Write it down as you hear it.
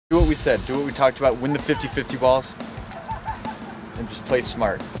what we said. Do what we talked about. Win the 50-50 balls. And just play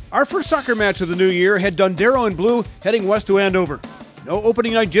smart. Our first soccer match of the new year had Dondero in blue heading west to Andover. No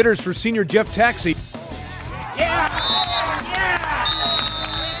opening night jitters for senior Jeff Taxi.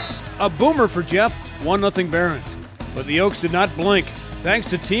 A boomer for Jeff, 1-0 Barons. But the Oaks did not blink, thanks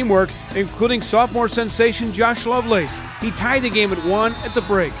to teamwork, including sophomore sensation Josh Lovelace. He tied the game at 1 at the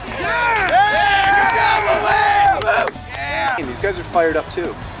break. These guys are fired up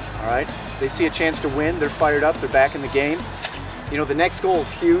too, all right? They see a chance to win, they're fired up, they're back in the game. You know, the next goal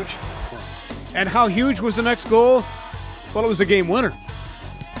is huge. And how huge was the next goal? Well, it was the game winner.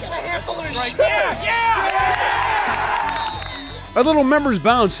 A little members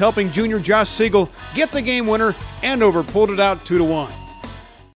bounce helping junior Josh Siegel get the game winner. Andover pulled it out 2-1.